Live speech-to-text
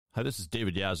Hi, this is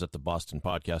David Yaz at the Boston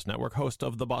Podcast Network, host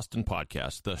of the Boston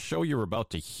Podcast. The show you're about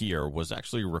to hear was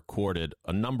actually recorded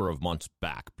a number of months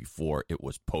back before it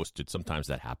was posted. Sometimes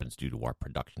that happens due to our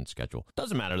production schedule.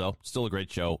 Doesn't matter, though. Still a great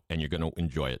show, and you're going to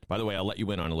enjoy it. By the way, I'll let you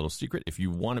in on a little secret. If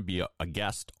you want to be a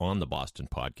guest on the Boston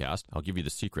Podcast, I'll give you the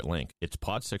secret link. It's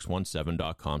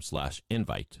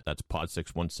pod617.com/invite. That's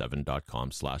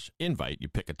pod617.com/invite. You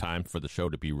pick a time for the show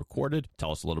to be recorded.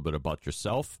 Tell us a little bit about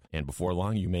yourself, and before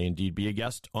long, you may indeed be a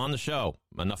guest on the show.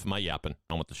 Enough of my yapping.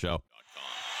 On with the show.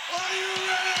 Are you ready?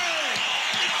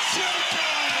 It's showtime!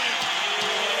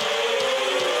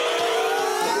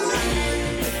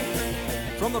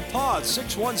 From the Pod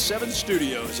 617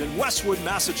 studios in Westwood,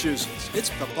 Massachusetts, it's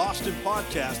the Boston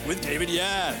Podcast with David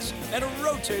Yaz and a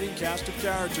rotating cast of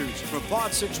characters from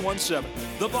Pod 617,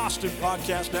 the Boston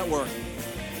Podcast Network.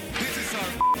 This is our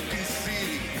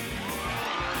city.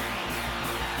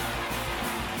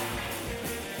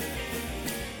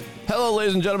 Hello,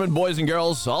 ladies and gentlemen, boys and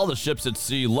girls, all the ships at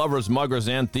sea, lovers, muggers,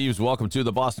 and thieves. Welcome to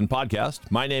the Boston Podcast.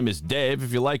 My name is Dave.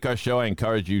 If you like our show, I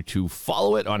encourage you to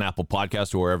follow it on Apple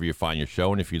Podcasts or wherever you find your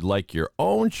show. And if you'd like your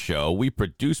own show, we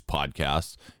produce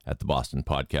podcasts at the Boston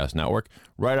Podcast Network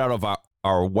right out of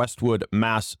our Westwood,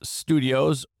 Mass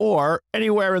studios or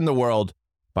anywhere in the world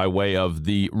by way of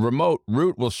the remote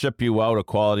route. We'll ship you out a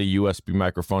quality USB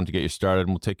microphone to get you started,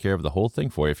 and we'll take care of the whole thing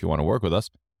for you if you want to work with us.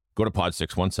 Go to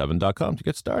pod617.com to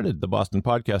get started. The Boston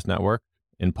Podcast Network,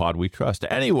 in Pod We Trust.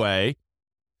 Anyway,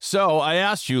 so I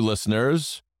asked you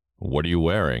listeners, what are you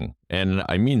wearing? And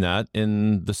I mean that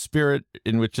in the spirit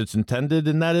in which it's intended,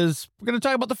 and that is, we're going to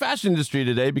talk about the fashion industry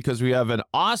today because we have an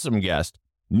awesome guest,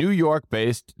 New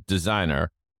York-based designer.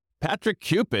 Patrick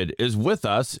Cupid is with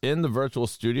us in the virtual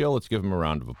studio. Let's give him a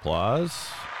round of applause.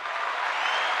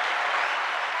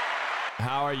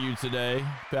 How are you today,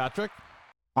 Patrick?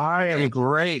 I am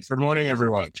great. Good morning,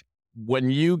 everyone.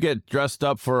 When you get dressed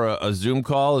up for a Zoom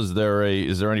call, is there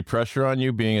any pressure on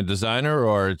you being a designer,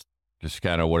 or it's just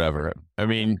kind of whatever? I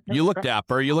mean, you look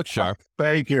dapper, you look sharp.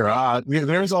 Thank you.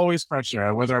 There's always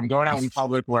pressure, whether I'm going out in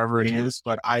public, wherever it is,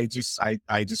 but I just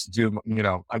do,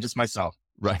 I'm just myself.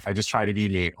 Right. I just try to be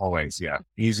me always. Yeah.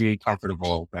 Easy,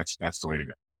 comfortable. That's the way to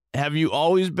go. Have you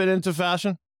always been into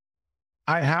fashion?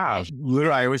 I have.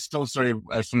 Literally, I was still starting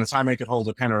from the time I could hold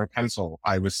a pen or a pencil.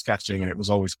 I was sketching, and it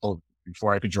was always clothes.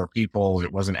 Before I could draw people,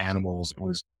 it wasn't animals. It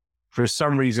was, for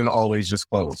some reason, always just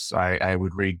clothes. I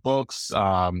would read books,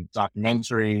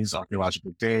 documentaries,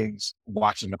 archaeological digs,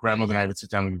 watching my grandmother and I would sit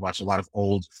down and we'd watch a lot of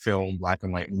old film, black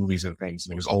and white movies and things.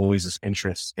 And there was always this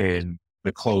interest in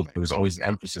the clothing. There was always an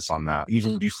emphasis on that.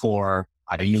 Even before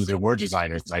I knew there were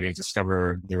designers, I didn't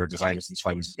discover there were designers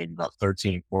until I was maybe about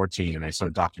 13, 14, and I saw a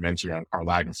documentary on Karl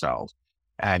Lagerfeld,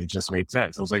 and it just made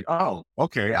sense. I was like, oh,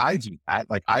 okay, I do that.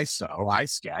 Like, I sew, I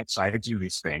sketch, I do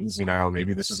these things,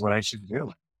 maybe this is what I should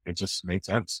do. It just made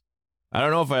sense. I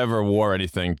don't know if I ever wore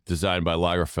anything designed by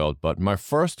Lagerfeld, but my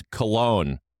first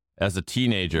cologne as a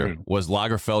teenager was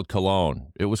Lagerfeld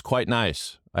cologne. It was quite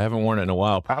nice. I haven't worn it in a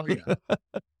while. Oh, yeah.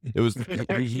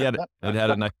 It had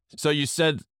a nice. So you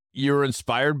said you were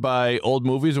inspired by old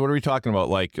movies. What are we talking about?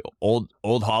 Like old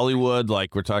Hollywood?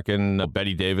 Like we're talking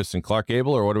Bette Davis and Clark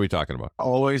Gable, or what are we talking about?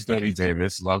 Always Bette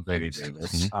Davis. Love Bette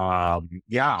Davis. I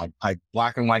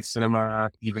black and white cinema,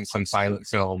 even some silent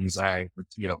films.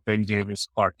 Bette Davis,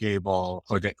 Clark Gable,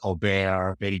 Claudette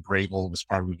Colbert, Betty Grable was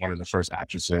probably one of the first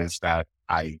actresses that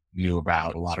I knew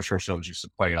about. A lot of her shows used to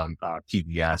play on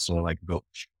PBS or like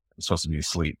I'm supposed to be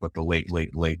asleep, but the late.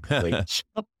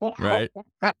 Right.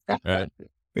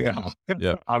 Yeah.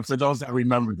 For those that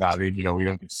remember that, we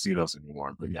don't get to see those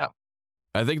anymore, but yeah.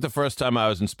 I think the first time I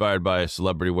was inspired by a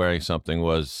celebrity wearing something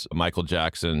was Michael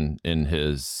Jackson in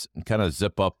his kind of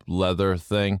zip up leather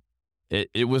thing.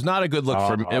 It was not a good look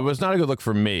it was not a good look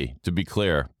for me, to be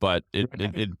clear, but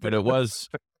it was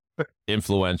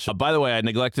influential. By the way, I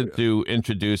neglected to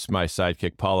introduce my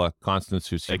sidekick, Paula Constance,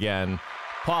 who's again,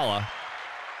 Paula.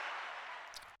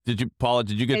 Did you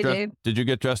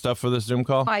get dressed up for this Zoom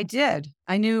call? I did.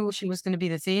 I knew she was going to be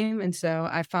the theme, and so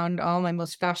I found all my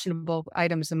most fashionable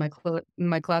items in my closet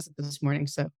this morning.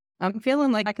 So I'm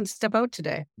feeling like I can step out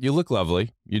today. You look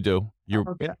lovely. You do. You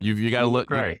got a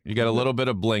little bit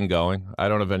of bling going. I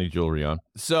don't have any jewelry on.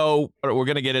 So we're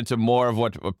going to get into more of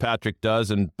what Patrick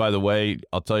does. And by the way,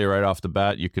 I'll tell you right off the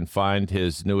bat, you can find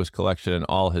his newest collection and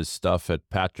all his stuff at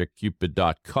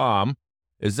patrickcupid.com.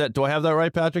 Do I have that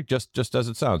right, Patrick? Just as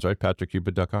it sounds, right?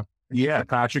 patrickcupid.com? Yeah,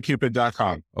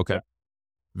 patrickcupid.com. Okay.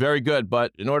 Very good.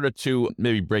 But in order to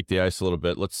maybe break the ice a little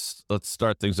bit, let's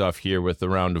start things off here with a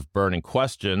round of burning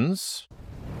questions.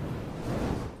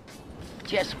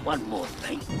 Just one more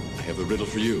thing. I have a riddle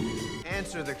for you.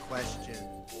 Answer the question.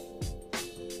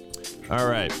 All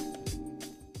right.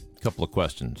 Couple of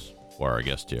questions for our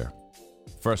guest here.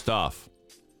 First off,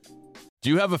 do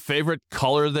you have a favorite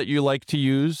color that you like to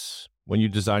use when you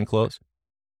design clothes?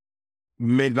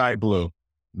 Midnight blue.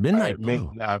 Midnight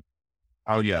blue.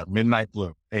 Midnight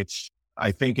blue.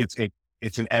 I think it's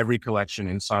in every collection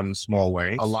in some small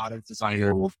way. A lot of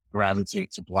designers will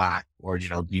gravitate to black or,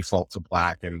 default to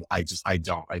black. And I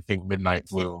don't. I think midnight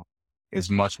blue is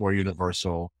much more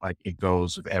universal. Like it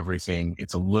goes with everything.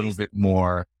 It's a little bit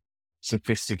more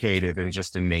sophisticated than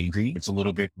just a navy. It's a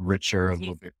little bit richer, a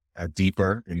little bit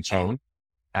deeper in tone.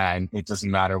 And it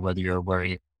doesn't matter whether you're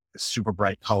wearing super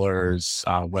bright colors,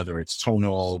 whether it's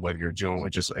tonal, whether you're doing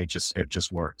it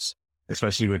just works.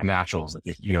 Especially with naturals,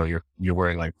 like you're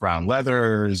wearing like brown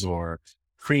leathers or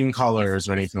cream colors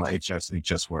or anything like it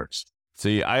just works.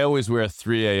 See, I always wear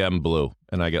 3 a.m. blue,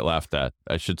 and I get laughed at.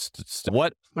 I should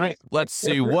what? Right. Let's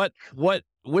see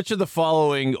which of the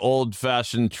following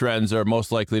old-fashioned trends are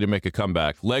most likely to make a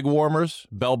comeback? Leg warmers,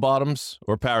 bell bottoms,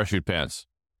 or parachute pants?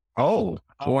 Or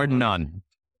none.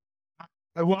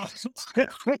 Well,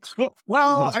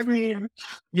 I mean,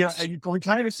 we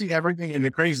kind of see everything in the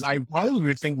craze. I probably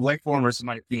would think leg warmers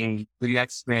might be the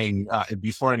next thing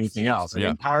before anything else. I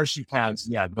mean, parachute pants,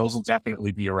 those will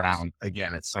definitely be around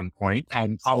again at some point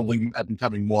and probably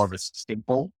becoming more of a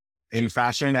staple in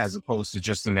fashion as opposed to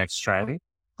just the next trend.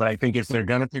 But I think if they're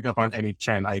going to pick up on any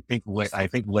trend, I think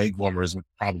leg warmers would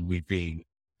probably be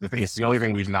the thing. It's the only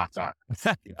thing we've not done.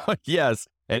 Yes.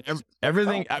 And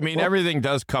everything, everything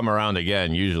does come around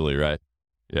again, usually, right?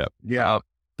 Yeah. Yeah.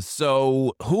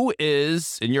 So who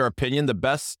is, in your opinion, the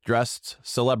best dressed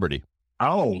celebrity?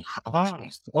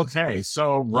 Okay.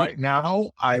 So right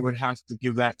now, I would have to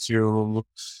give that to,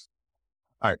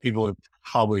 all right, people are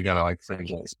probably going to like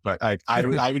franchise, but I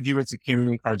would give it to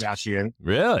Kim Kardashian.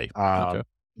 Really? Okay.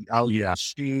 Oh yeah.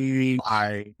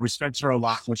 I respect her a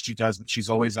lot what she does, but she's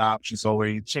always out. She's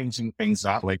always changing things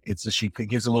up. Like she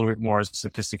gives a little bit more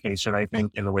sophistication, I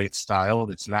think, in the way it's styled.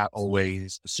 It's not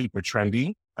always super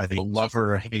trendy. I think love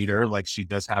her or hate her, like she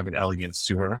does have an elegance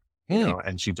to her,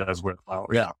 and she does wear well.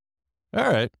 Yeah. All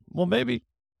right. Well, maybe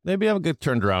I'll get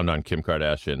turned around on Kim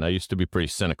Kardashian. I used to be pretty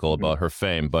cynical about her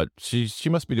fame, but she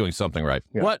must be doing something right.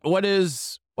 Yeah.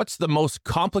 What's the most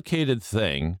complicated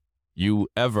thing you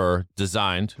ever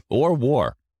designed or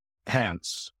wore?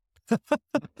 Pants.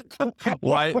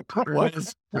 Why is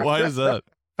that?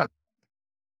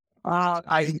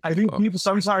 I think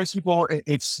sometimes people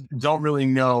don't really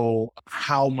know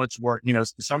how much work,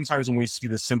 sometimes when we see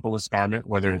the simplest garment,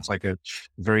 whether it's like a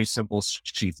very simple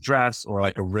sheath dress or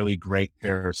like a really great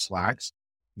pair of slacks,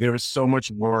 there is so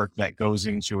much work that goes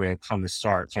into it from the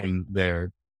start, from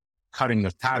their cutting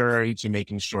the pattern to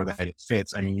making sure that it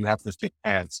fits. I mean, you have to fit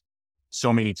pants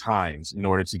so many times in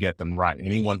order to get them right.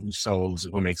 Anyone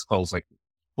who makes clothes like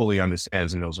fully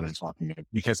understands and knows what I'm talking about.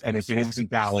 And if it isn't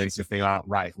balanced, if they aren't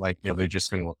right, like, they're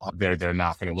just going to, they're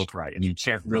not going to look right. And you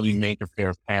can't really make a pair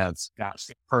of pants that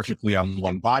fit perfectly on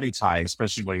one body type,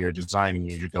 especially when you're designing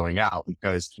and you're going out,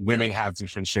 because women have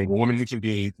different shape. A woman can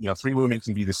be, 3 women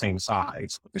can be the same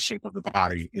size, but the shape of the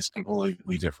body is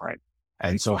completely different.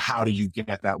 And so how do you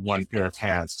get that one pair of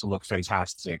pants to look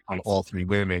fantastic on all 3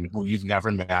 women who you've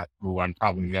never met, who I'm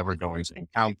probably never going to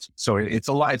encounter? So it's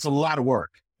a lot of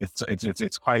work.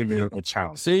 It's quite a bit of a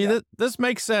challenge. See, this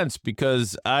makes sense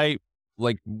because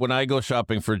when I go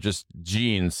shopping for just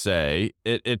jeans, say,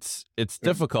 it's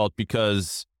difficult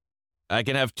because I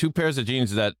can have 2 pairs of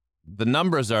jeans that the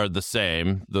numbers are the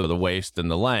same, the waist and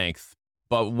the length,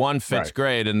 but one fits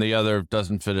great and the other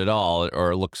doesn't fit at all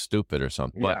or looks stupid or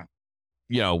something.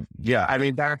 Yeah. But, I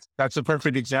mean, that's a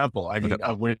perfect example. I mean,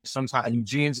 where sometimes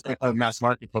jeans are mass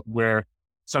market, but where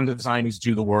some designers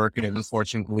do the work, and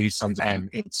unfortunately,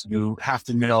 sometimes you have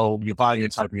to know your body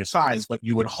and type and your size. But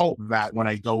you would hope that when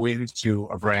I go into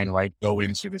a brand, like go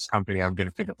into this company, I'm going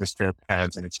to pick up this pair of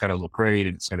pants, and it's going to look great,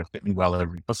 and it's going to fit me well.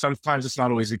 But sometimes it's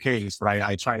not always the case. But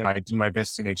I do my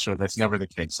best to make sure that's never the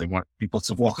case. I want people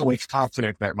to walk away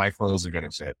confident that my clothes are going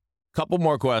to fit. Couple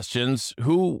more questions.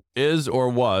 Who is or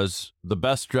was the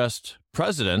best dressed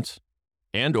president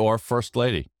and or first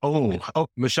lady? Oh,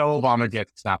 Michelle Obama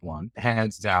gets that one,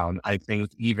 hands down. I think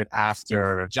even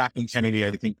after Jacqueline Kennedy,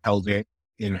 I think held it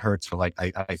in her to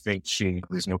I think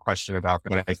there's no question about that.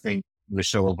 But I think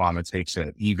Michelle Obama takes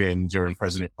it. Even during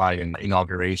President Biden's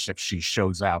inauguration, she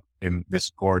shows up in this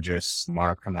gorgeous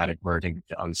monochromatic burgundy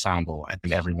ensemble,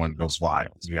 and everyone goes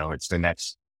wild. It's the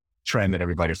next trend that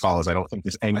everybody follows. I don't think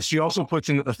this. And she also puts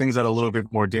in the things that are a little bit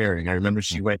more daring. I remember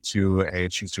she went to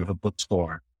a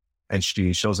bookstore, and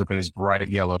she shows up in this bright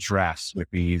yellow dress with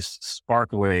these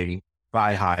sparkling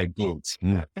thigh-high boots.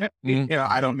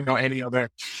 I don't know any other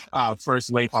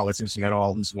first lady politician at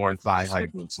all who's worn thigh-high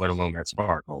boots, let alone that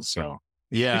sparkle. So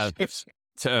Yeah.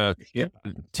 yeah.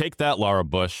 Take that, Laura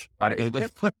Bush.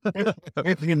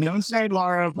 If you don't say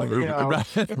Laura, but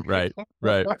Right.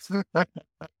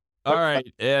 All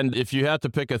right. And if you had to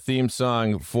pick a theme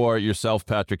song for yourself,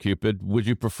 Patrick Cupid, would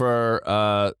you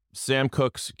prefer Sam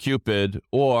Cooke's Cupid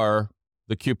or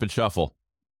the Cupid Shuffle?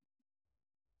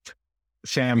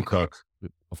 Sam Cooke.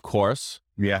 Of course.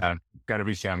 Yeah, gotta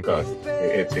be Sam Cooke.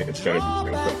 It's gotta be Sam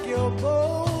Cooke.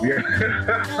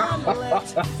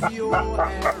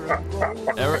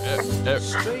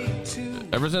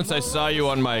 Ever since I saw you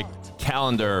on my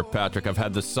calendar, Patrick, I've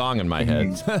had this song in my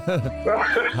head.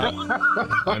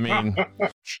 I mean,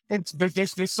 it's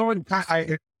so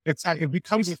it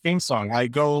becomes a theme song. I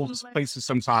go places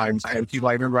sometimes, and people,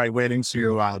 I remember I went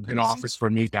into an office for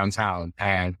me downtown,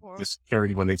 and the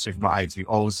security, when they took my ID,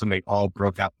 all of a sudden they all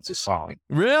broke out into song.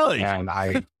 Really? And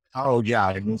oh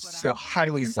yeah, it was so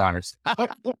highly honest.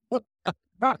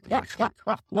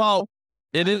 Well,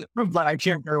 it is, but I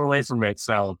can't go away from it.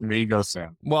 So there you go,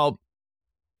 Sam. well,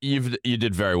 you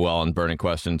did very well on Burning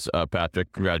Questions,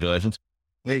 Patrick. Congratulations.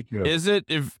 Thank you. Is it,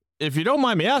 if you don't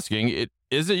mind me asking,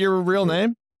 is it your real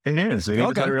name? It is. It is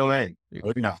Okay. my real name.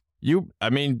 Oh, yeah. You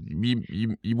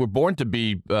were born to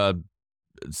be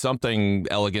something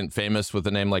elegant, famous with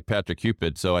a name like Patrick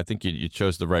Cupid. So I think you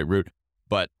chose the right route.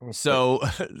 But so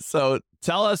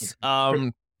tell us,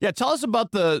 tell us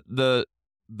about the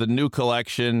new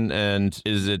collection, and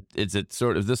is it this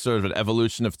sort of an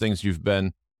evolution of things you've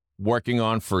been working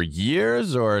on for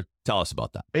years, or tell us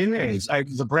about that? It is.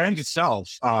 The brand itself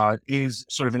is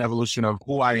sort of an evolution of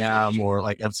who I am, or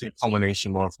like, I'd say a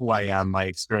culmination of who I am, my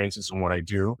experiences, and what I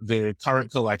do. The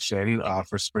current collection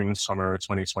for spring, summer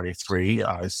 2023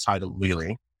 is titled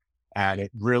Lily. And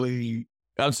it really...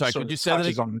 I'm sorry, could you say that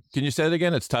again? Can you say it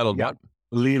again? It's titled what?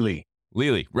 Lily.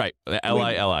 Lily, right.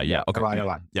 L-I-L-I, yeah. Okay.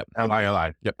 L-I-L-I. Yep.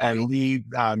 L-I-L-I. Yep. And Li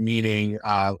meaning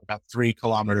about 3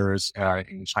 kilometers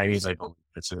in Chinese, I believe.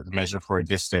 It's a measure for a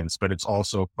distance, but it's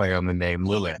also a play on the name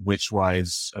Lilith, which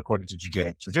was, according to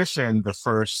Judaic tradition, the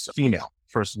first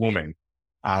woman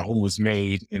who was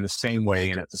made in the same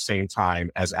way and at the same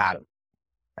time as Adam.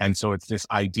 And so it's this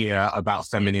idea about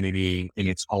femininity in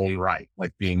its own right,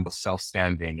 like being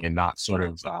self-standing and not sort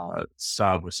of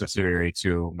sub or superior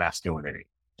to masculinity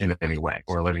in any way,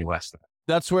 or any less than.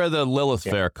 That's where the Lilith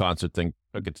Fair concert thing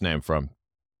took its name from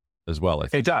as well, I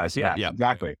think. It does, yeah.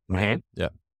 Exactly. Mm-hmm. Yeah.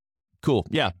 Cool.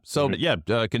 Yeah. So,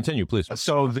 continue, please.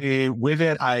 So with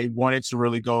it, I wanted to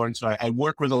really go into, I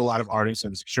work with a lot of artists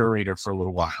and was a curator for a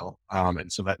little while.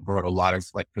 And so that brought a lot of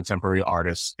like contemporary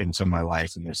artists into my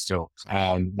life, and there's still,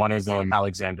 one of them,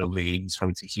 Alexander Lee, he's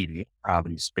from Tahiti, but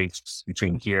he's based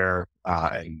between here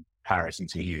and Paris and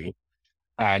Tahiti.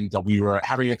 And we were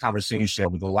having a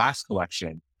conversation with the last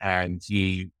collection, and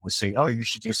he was saying, oh, you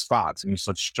should do spots. And he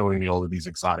started showing me all of these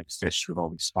exotic fish with all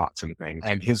these spots and things.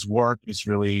 And his work is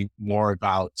really more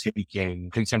about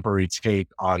taking contemporary take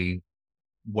on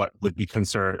what would be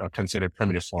considered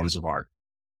primitive forms of art.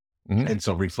 Mm-hmm. And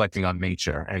so reflecting on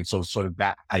nature. And so sort of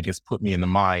that, I guess, put me in the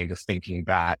mind of thinking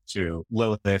back to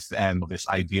Lilith and this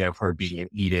idea of her being in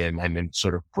Eden and then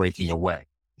sort of breaking away,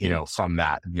 from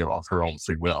that, of her own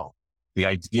free will. The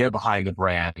idea behind the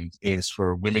brand is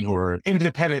for women who are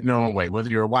independent in their own way, whether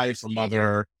you're a wife, a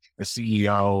mother, a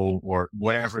CEO, or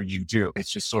whatever you do. It's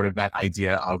just sort of that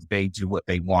idea of they do what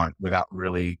they want without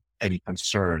really any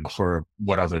concern for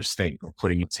what others think, or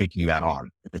taking that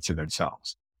on to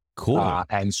themselves. Cool.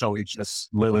 And so it's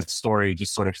just Lilith's story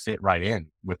just sort of fit right in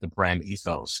with the brand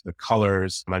ethos. The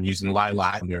colors, I'm using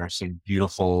lilac. There are some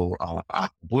beautiful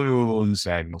blues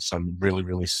and some really,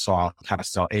 really soft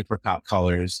pastel apricot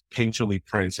colors, painterly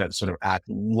prints that sort of act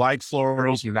like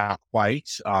florals, but not quite.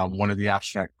 One of the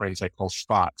abstract prints I call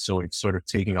spot. So it's sort of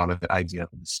taking on the idea of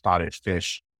the spotted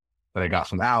fish that I got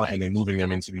from Al, and then moving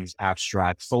them into these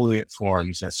abstract foliate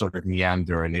forms that sort of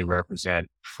meander, and they represent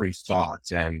free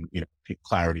thought and,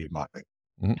 clarity of mind.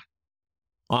 Mm-hmm.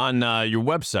 On your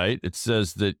website, it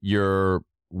says that your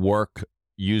work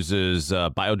uses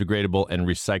biodegradable and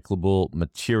recyclable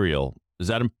material. Is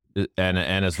that, and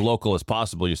as local as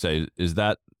possible, you say, is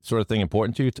that sort of thing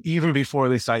important to you? Even before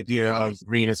this idea of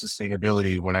green and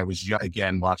sustainability, when I was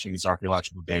again watching these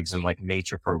archaeological digs, and like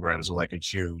nature programs were like a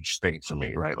huge thing for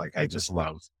me, right? Like I just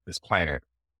love this planet.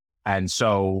 And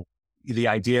so the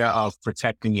idea of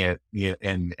protecting it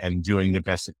and doing the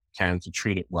best it can to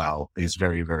treat it well is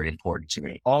very, very important to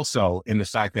me. Also, in the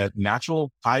fact that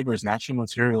natural fibers, natural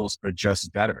materials are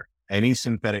just better. Any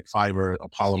synthetic fiber, a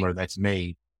polymer that's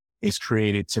made, is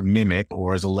created to mimic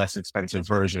or is a less expensive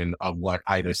version of what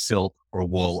either silk or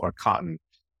wool or cotton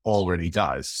already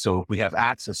does. So if we have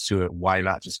access to it, why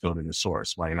not just go to the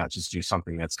source? Why not just do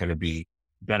something that's going to be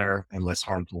better and less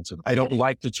harmful to them? I don't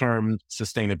like the term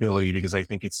sustainability because I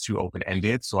think it's too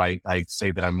open-ended. So I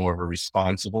say that I'm more of a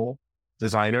responsible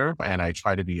designer, and I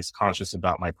try to be as conscious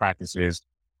about my practices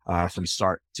from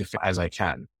start to finish as I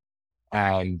can.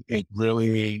 And it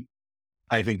really,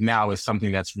 I think now is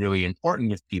something that's really important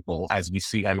with people as we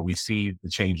see the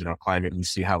change in our climate. We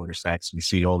see how it affects, we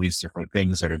see all these different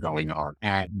things that are going on.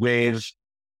 And with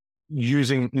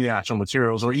using the natural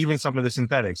materials or even some of the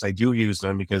synthetics, I do use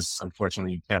them because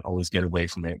unfortunately you can't always get away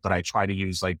from it. But I try to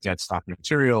use like dead stock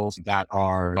materials that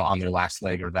are on their last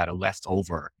leg or that are left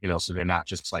over, so they're not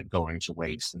just like going to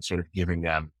waste, and sort of giving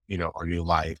them, a new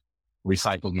life.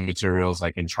 Recycled materials, I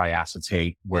can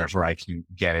triacetate wherever I can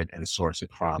get it and source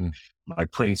it from. My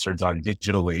prints are done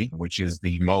digitally, which is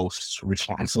the most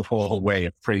responsible way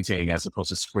of printing as opposed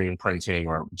to screen printing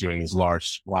or doing these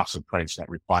large blocks of prints that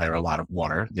require a lot of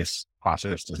water. This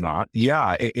process does not.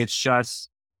 Yeah, it's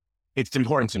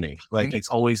important to me. Like it's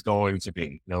always going to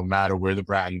be, no matter where the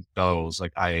brand goes.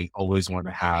 Like I always want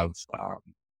to have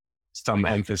some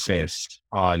emphasis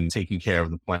on taking care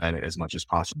of the planet as much as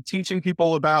possible. Teaching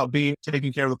people about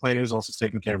taking care of the planet is also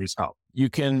taking care of yourself. You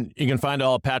can find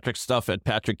all Patrick's stuff at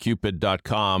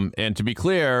patrickcupid.com. And to be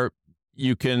clear,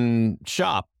 you can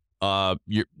shop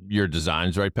your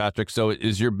designs, right, Patrick? So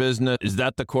is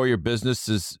that the core of your business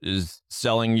is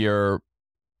selling your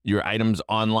items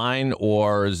online,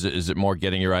 or is it more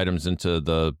getting your items into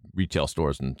the retail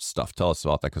stores and stuff? Tell us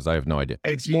about that, because I have no idea.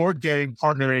 It's more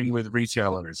partnering with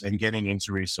retailers and getting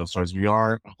into retail stores. We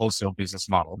are a wholesale business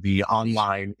model. The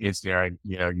online is there,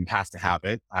 you have to have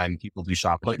it, and people do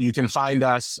shop. But you can find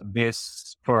us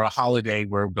for a holiday.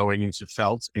 We're going into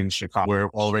Felt in Chicago. We're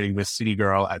already with City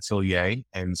Girl Atelier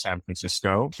in San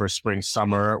Francisco. For spring,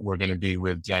 summer, we're going to be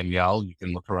with Danielle. You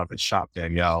can look her up at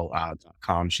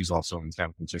shopdanielle.com. She's also in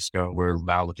San Francisco. We're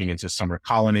now looking into Summer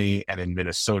Colony, and in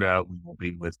Minnesota, we will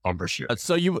be with Bumbershoot.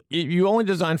 So you only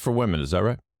design for women, is that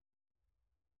right?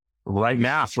 Right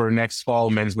now, for next fall,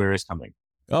 menswear is coming.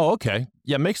 Oh, okay.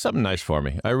 Yeah, make something nice for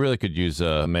me. I really could use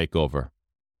a makeover.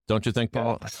 Don't you think,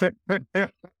 Paul?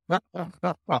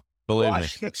 Believe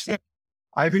me.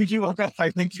 I think you look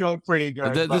pretty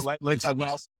good.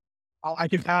 I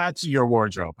can add to your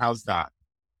wardrobe. How's that?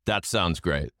 That sounds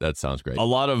great. A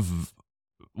lot of,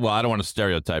 well, I don't want to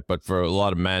stereotype, but for a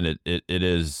lot of men, it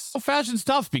is. Well, fashion's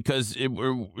tough because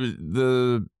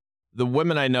the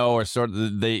women I know are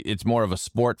it's more of a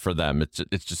sport for them.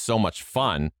 It's just so much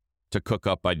fun to cook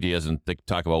up ideas and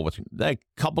talk about what's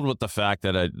coupled with the fact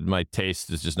that my taste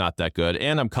is just not that good,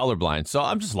 and I'm colorblind, so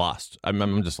I'm just lost.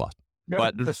 I'm just lost.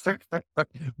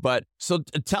 But so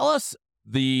tell us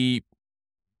the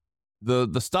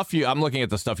stuff I'm looking at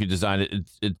the stuff you designed.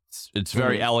 It's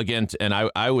very elegant, and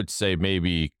I would say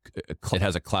maybe it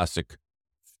has a classic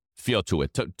feel to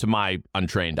it, to my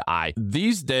untrained eye.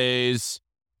 These days,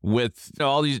 with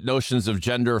all these notions of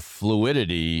gender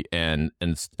fluidity and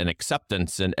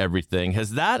acceptance and everything,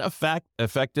 has that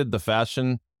affected the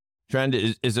fashion trend?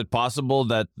 Is it possible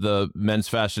that the men's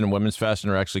fashion and women's fashion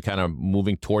are actually kind of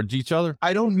moving towards each other?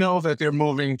 I don't know that they're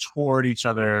moving toward each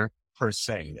other per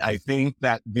se. I think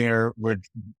that we're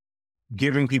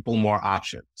giving people more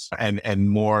options and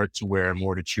more to wear,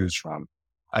 more to choose from.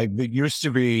 It used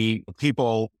to be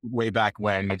people way back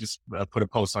when. I just put a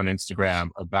post on Instagram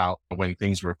about when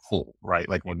things were cool, right?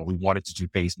 Like when we wanted to do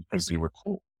things because they were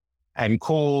cool. And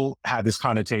cool had this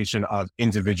connotation of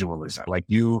individualism. Like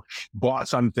you bought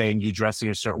something, you dressed in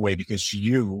a certain way because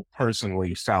you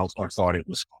personally felt or thought it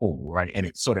was cool, right? And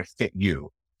it sort of fit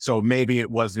you. So maybe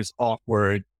it was this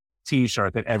awkward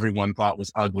t-shirt that everyone thought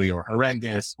was ugly or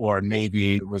horrendous, or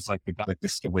maybe it was like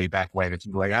this way back when it's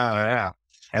like, yeah.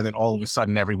 And then all of a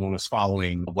sudden everyone was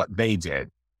following what they did.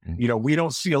 We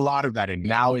don't see a lot of that. And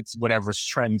now it's whatever's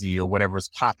trendy or whatever's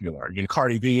popular.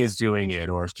 Cardi B is doing it,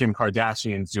 or Kim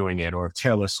Kardashian's doing it, or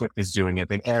Taylor Swift is doing it.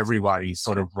 Then everybody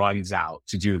sort of runs out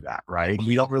to do that, right?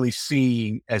 We don't really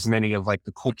see as many of like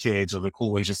the cool kids or the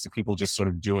cool ages, people just sort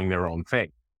of doing their own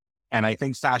thing. And I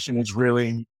think fashion is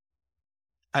really,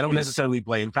 I don't necessarily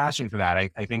blame fashion for that.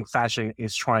 I think fashion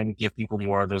is trying to give people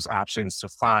more of those options to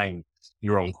find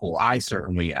your own cool. I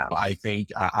certainly am. I think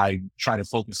I try to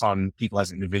focus on people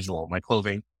as an individual. My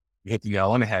clothing, you hit the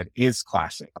nail on the head, is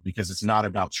classic because it's not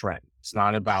about trend. It's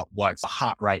not about what's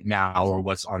hot right now or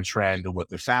what's on trend or what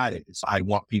the fad is. I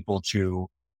want people to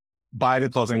buy the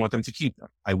clothes. I want them to keep them.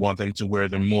 I want them to wear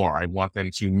them more. I want them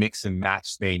to mix and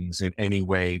match things in any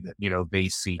way that, they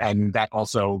see. And that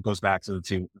also goes back to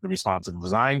the responsive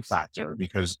design factor,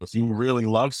 because if you really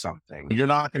love something, you're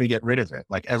not going to get rid of it.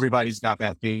 Like everybody's got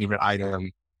that favorite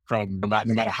item from no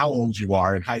matter how old you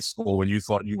are in high school when you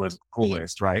thought you were the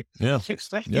coolest, right? Yeah.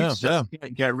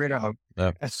 Get rid of.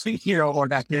 Yeah. Or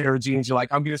that pair of jeans, you're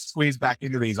like, I'm going to squeeze back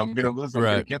into these. I'm going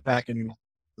to get back in.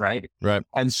 Right.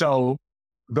 And so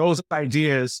those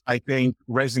ideas, I think,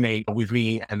 resonate with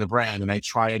me and the brand. And I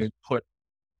try to put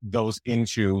those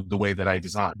into the way that I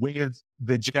design. With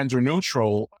the gender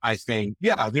neutral, I think,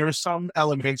 there are some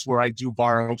elements where I do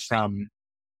borrow from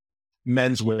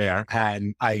menswear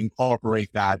and I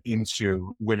incorporate that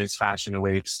into women's fashion and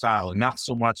way style. And not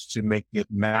so much to make it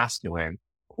masculine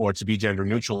or to be gender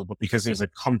neutral, but because there's a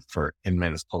comfort in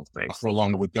men's clothing. For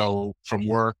long, it would go from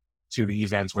work to the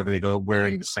events where they go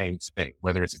wearing the same thing,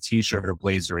 whether it's a t-shirt or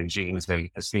blazer and jeans and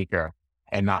a sneaker,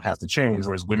 and not have to change.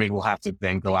 Whereas women will have to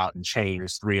then go out and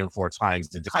change 3 or 4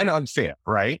 times. It's kind of unfair,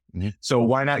 right? Mm-hmm. So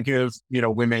why not give,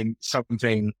 women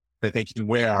something that they can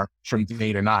wear from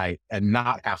day to night and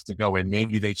not have to go in.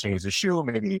 Maybe they change the shoe,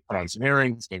 maybe they put on some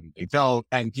earrings, maybe they don't,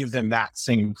 and give them that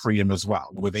same freedom as well,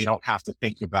 where they don't have to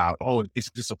think about, is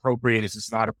this appropriate? Is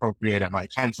this not appropriate? Am I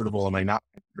comfortable? Am I not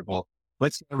comfortable?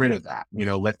 Let's get rid of that.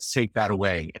 Let's take that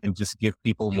away and just give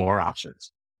people more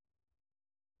options.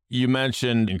 You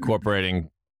mentioned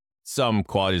incorporating some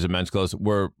qualities of men's clothes.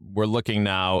 We're looking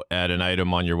now at an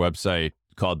item on your website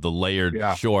called the layered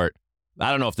short. I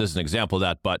don't know if this is an example of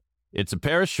that, but it's a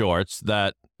pair of shorts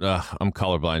that I'm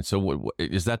colorblind. So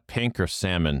is that pink or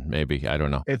salmon? Maybe, I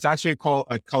don't know. It's actually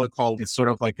a color called. It's sort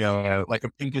of like a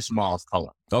pinkish mauve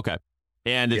color. Okay,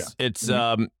 and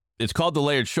it's called the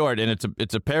layered short, and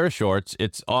it's a pair of shorts.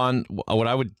 It's on what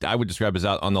I would describe as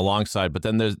out on the long side, but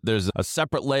then there's a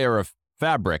separate layer of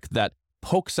fabric that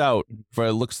pokes out for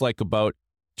it looks like about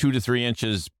 2 to 3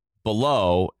 inches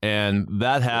below, and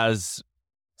that has.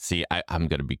 See, I'm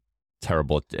going to be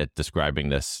terrible at describing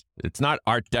this. It's not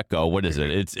Art Deco. What is it?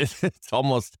 It's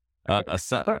almost it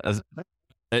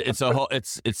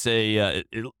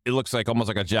looks like almost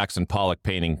like a Jackson Pollock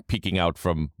painting peeking out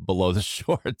from below the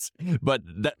shorts. But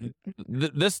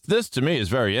this to me is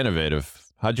very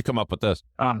innovative. How'd you come up with this?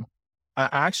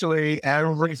 Actually,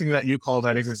 everything that you call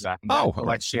that is exactly.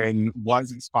 Collection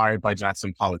was inspired by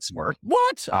Jackson Pollock's work.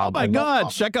 What? Oh my God!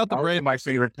 Check out the brand. My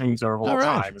favorite painter of all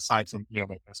time, aside from my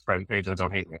best friend Pedro.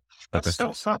 Don't hate me. That's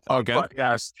still something. Okay. But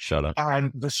yes, shut up.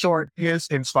 And the short is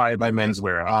inspired by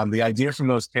menswear. The idea from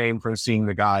those came from seeing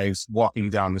the guys walking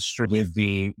down the street with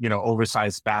the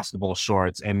oversized basketball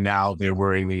shorts, and now they're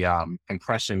wearing the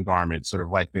compression garment, sort of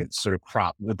like the sort of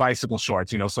crop, the bicycle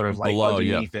shorts. Sort of like below,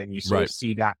 underneath it. And you sort of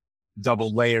see that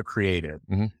double layer created.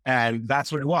 Mm-hmm. And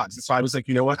that's what it was. So I was like,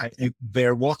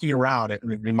 they're walking around. It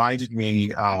reminded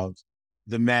me of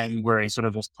the men wearing sort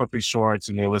of those puffy shorts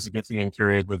in the Elizabethan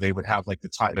period where they would have like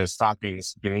the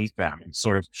stockings beneath them, and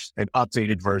sort of an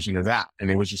updated version of that. And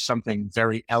it was just something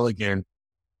very elegant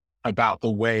about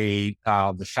the way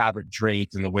the fabric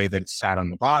draped and the way that it sat on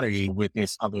the body with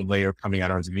this other layer coming out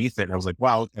underneath it. And I was like,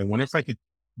 wow, I wonder if I could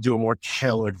do a more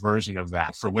tailored version of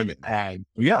that for women. And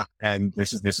and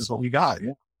this is what we got.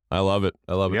 Yeah. I love it.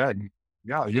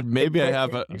 Yeah. Maybe I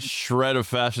have a shred of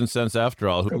fashion sense after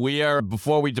all.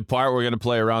 Before we depart, we're going to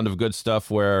play a round of good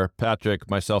stuff where Patrick,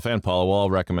 myself, and Paula will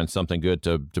all recommend something good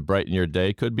to brighten your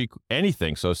day. Could be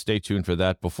anything. So stay tuned for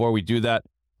that. Before we do that,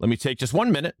 let me take just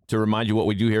 1 minute to remind you what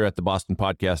we do here at the Boston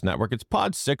Podcast Network. It's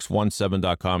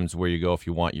pod617.com is where you go if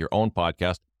you want your own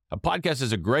podcast. A podcast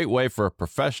is a great way for a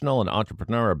professional, an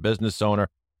entrepreneur, a business owner,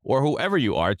 or whoever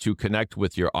you are to connect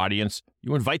with your audience.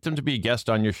 You invite them to be a guest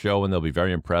on your show, and they'll be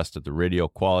very impressed at the radio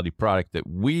quality product that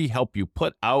we help you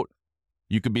put out.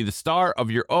 You could be the star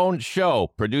of your own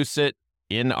show. Produce it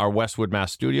in our Westwood,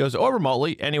 Mass studios or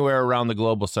remotely anywhere around the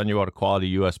globe. We'll send you out a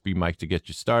quality USB mic to get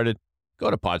you started.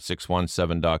 Go to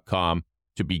pod617.com.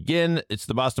 To begin, it's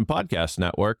the Boston Podcast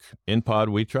Network. In Pod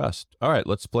We Trust. All right,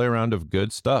 let's play a round of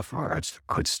good stuff. Oh, that's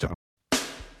good stuff.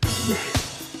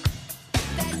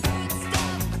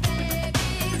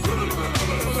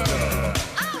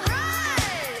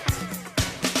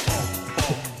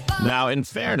 Now, in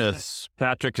fairness,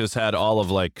 Patrick has had all of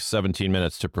like 17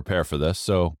 minutes to prepare for this,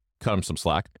 so cut him some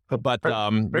slack. But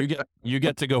you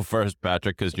get to go first,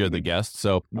 Patrick, because you're the guest.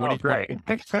 So great.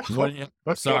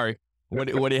 Sorry. What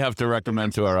do you have to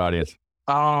recommend to our audience?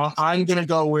 I'm going to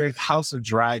go with House of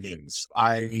Dragons.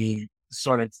 I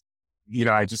sort of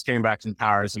I just came back from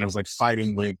Paris and I was like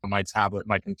fighting with my tablet,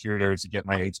 my computer to get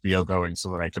my HBO going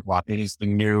so that I could watch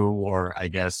anything new or I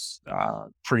guess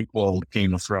prequel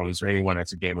Game of Thrones or anyone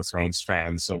that's a Game of Thrones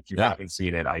fan. So if you haven't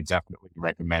seen it, I definitely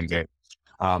recommend it.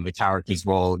 The characters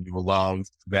you will love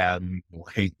them, you'll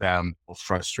hate them, will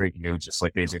frustrate you just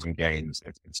like they did in games.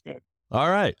 It's good. All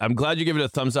right. I'm glad you give it a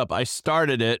thumbs up. I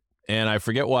started it and I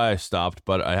forget why I stopped,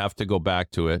 but I have to go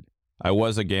back to it. I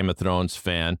was a Game of Thrones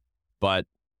fan, but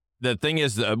the thing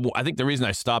is, I think the reason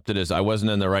I stopped it is I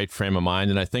wasn't in the right frame of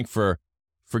mind. And I think for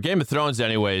Game of Thrones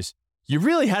anyways, you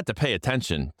really had to pay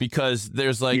attention because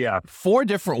there's like 4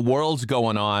 different worlds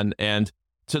going on. And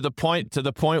to the point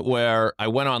where I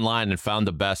went online and found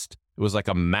the best, it was like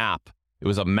a map. It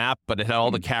was a map, but it had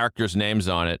all the characters' names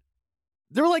on it.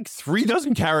 There were like 3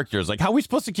 dozen characters. Like, how are we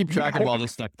supposed to keep track of all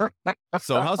this stuff?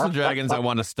 So House of Dragons, I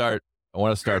want to start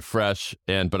fresh,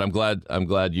 but I'm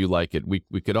glad you like it.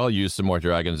 We could all use some more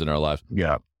dragons in our lives.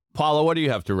 Yeah. Paula, what do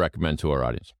you have to recommend to our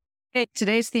audience? Hey,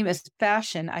 today's theme is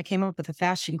fashion. I came up with a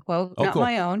fashion quote, not cool.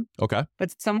 my own. Okay.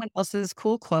 But someone else's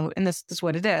cool quote, and this is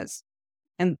what it is.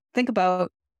 And think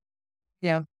about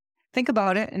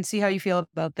it and see how you feel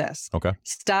about this. Okay.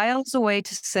 Style is a way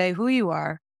to say who you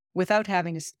are without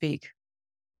having to speak.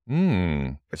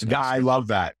 I love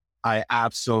that. I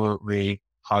absolutely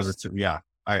positively, I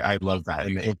love that.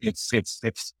 And it's,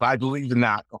 I believe in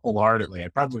that wholeheartedly. I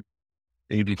probably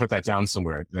maybe put that down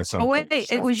somewhere. Oh, wait,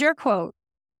 it was your quote.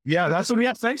 Yeah, that's what we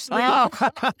have. Thanks. Oh. I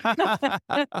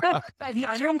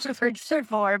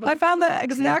found the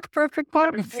exact perfect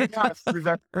quote. That's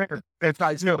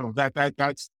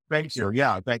thank you.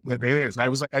 Yeah, that is. I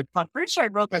was like, I'm pretty sure I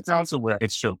wrote that down somewhere.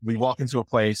 It's true. We walk into a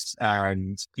place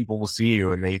and people will see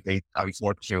you, and they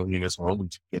unfortunately in this world we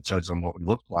get judged on what we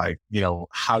look like.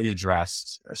 How you're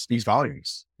dressed speaks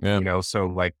volumes. Yeah. So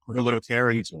like put a little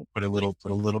care into it, put a little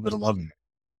bit of love in it.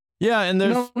 Yeah, and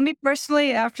there's me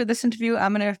personally, after this interview,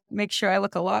 I'm going to make sure I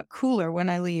look a lot cooler when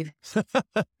I leave.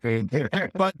 But you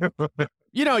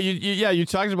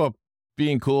talked about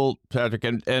being cool, Patrick,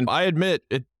 and I admit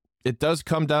it does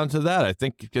come down to that. I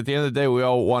think at the end of the day, we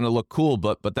all want to look cool,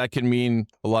 but that can mean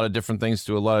a lot of different things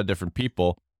to a lot of different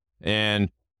people.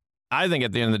 And I think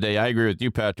at the end of the day, I agree with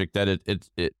you, Patrick, that it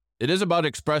is about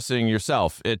expressing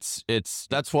yourself. That's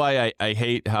why I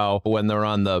hate how when they're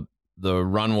on the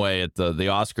runway at the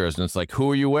Oscars and it's like,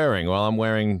 who are you wearing? Well, I'm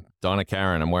wearing Donna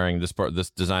Karan. I'm wearing this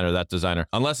designer, that designer.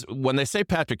 Unless when they say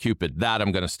Patrick Cupid, that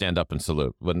I'm going to stand up and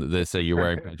salute. When they say you're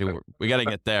wearing, we got to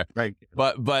get there. Right.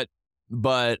 But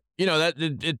that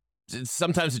it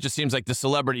sometimes it just seems like the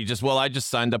celebrity I just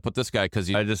signed up with this guy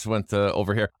because I just went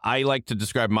over here. I like to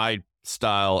describe my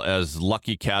style as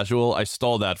lucky casual. I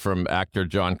stole that from actor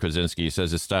John Krasinski. He says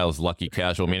his style is lucky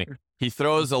casual, meaning he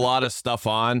throws a lot of stuff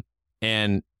on,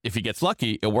 and if he gets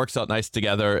lucky, it works out nice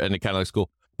together and it kind of looks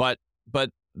cool. But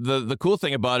the cool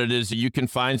thing about it is you can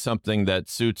find something that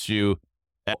suits you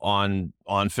on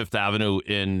Fifth Avenue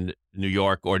in New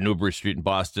York or Newbury Street in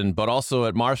Boston, but also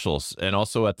at Marshall's and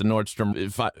also at the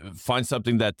Nordstrom. Find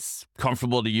something that's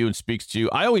comfortable to you and speaks to you.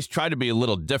 I always try to be a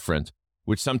little different,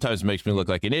 which sometimes makes me look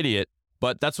like an idiot,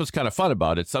 but that's what's kind of fun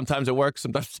about it. Sometimes it works,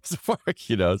 sometimes it doesn't work,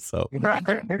 so.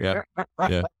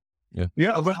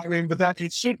 Yeah, but that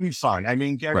it should be fun. I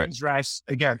mean, getting dressed,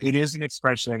 again, it is an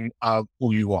expression of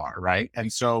who you are, right?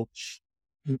 And so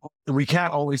we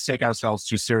can't always take ourselves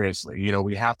too seriously.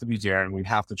 We have to be daring. We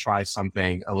have to try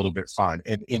something a little bit fun.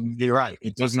 And you're right.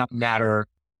 It does not matter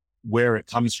where it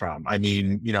comes from. I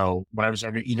mean, when I was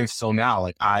even still now,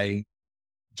 like I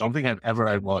don't think I've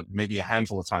ever, maybe a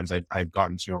handful of times I've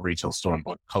gotten to a retail store and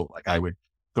bought a coat. Like I would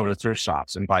go to thrift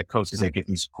shops and buy coats because they get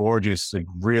these gorgeous, like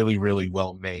really, really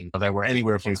well made that were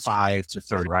anywhere from $5 to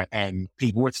 $30, right? And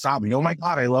people would stop me. Oh my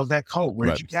God, I love that coat. Where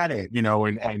did you get it?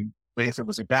 And but if it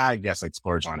was a bag, yes, I'd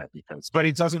splurge on it but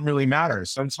it doesn't really matter.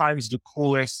 Sometimes the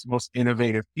coolest, most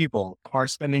innovative people are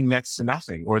spending next to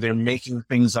nothing, or they're making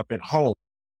things up at home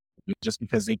just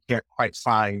because they can't quite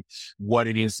find what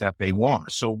it is that they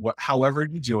want. So however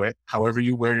you do it, however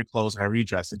you wear your clothes, however you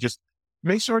dress it, just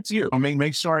make sure it's you. I mean,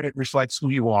 make sure it reflects who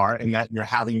you are and that you're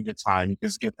having a good time.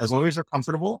 Because as long as you're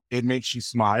comfortable, it makes you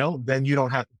smile. Then you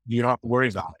don't have to worry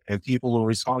about it, and people will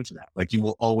respond to that. Like you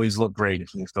will always look great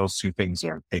if those two things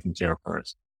are taken care of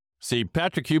first. See,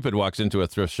 Patrick Cupid walks into a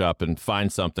thrift shop and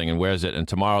finds something and wears it, and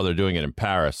tomorrow they're doing it in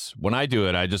Paris. When I do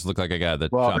it, I just look like a guy that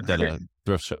shopped at a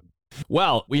thrift shop.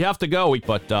 Well, we have to go,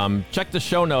 but check the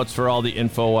show notes for all the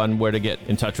info on where to get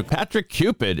in touch with Patrick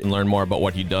Cupid and learn more about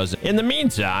what he does. In the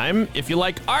meantime, if you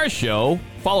like our show,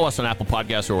 follow us on Apple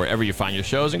Podcasts or wherever you find your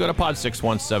shows, and go to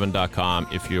pod617.com.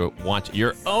 If you want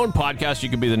your own podcast, you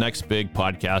can be the next big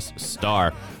podcast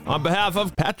star. On behalf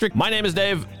of Patrick, my name is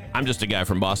Dave. I'm just a guy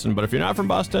from Boston, but if you're not from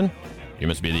Boston, you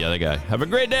must be the other guy. Have a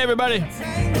great day, everybody.